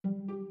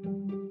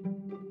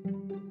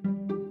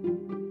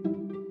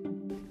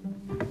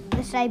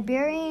The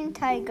Siberian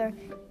tiger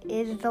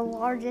is the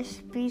largest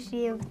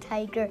species of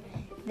tiger.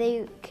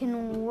 They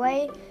can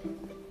weigh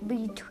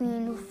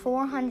between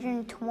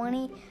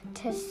 420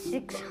 to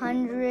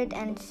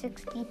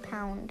 660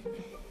 pounds.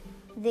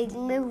 They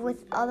live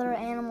with other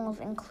animals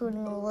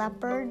including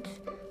leopards,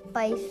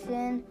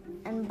 bison,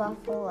 and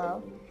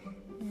buffalo.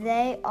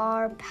 They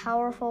are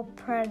powerful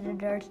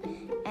predators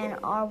and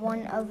are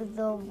one of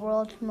the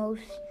world's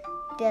most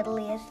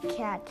deadliest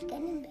cats.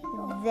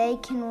 They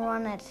can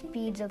run at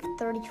speeds of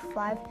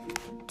 35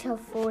 to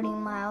 40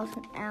 miles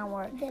an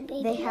hour.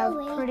 They have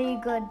pretty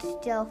good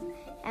stealth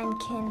and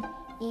can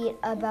eat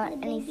about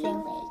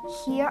anything.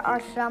 Here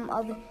are some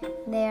of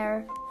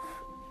their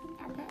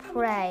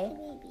prey.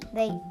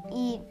 They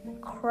eat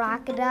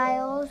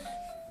crocodiles,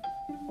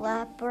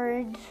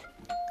 leopards,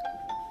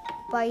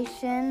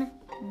 bison,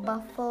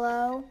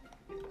 buffalo,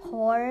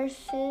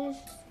 horses,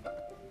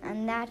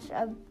 and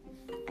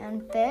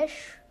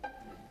fish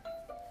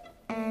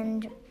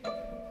and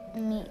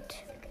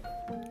meat.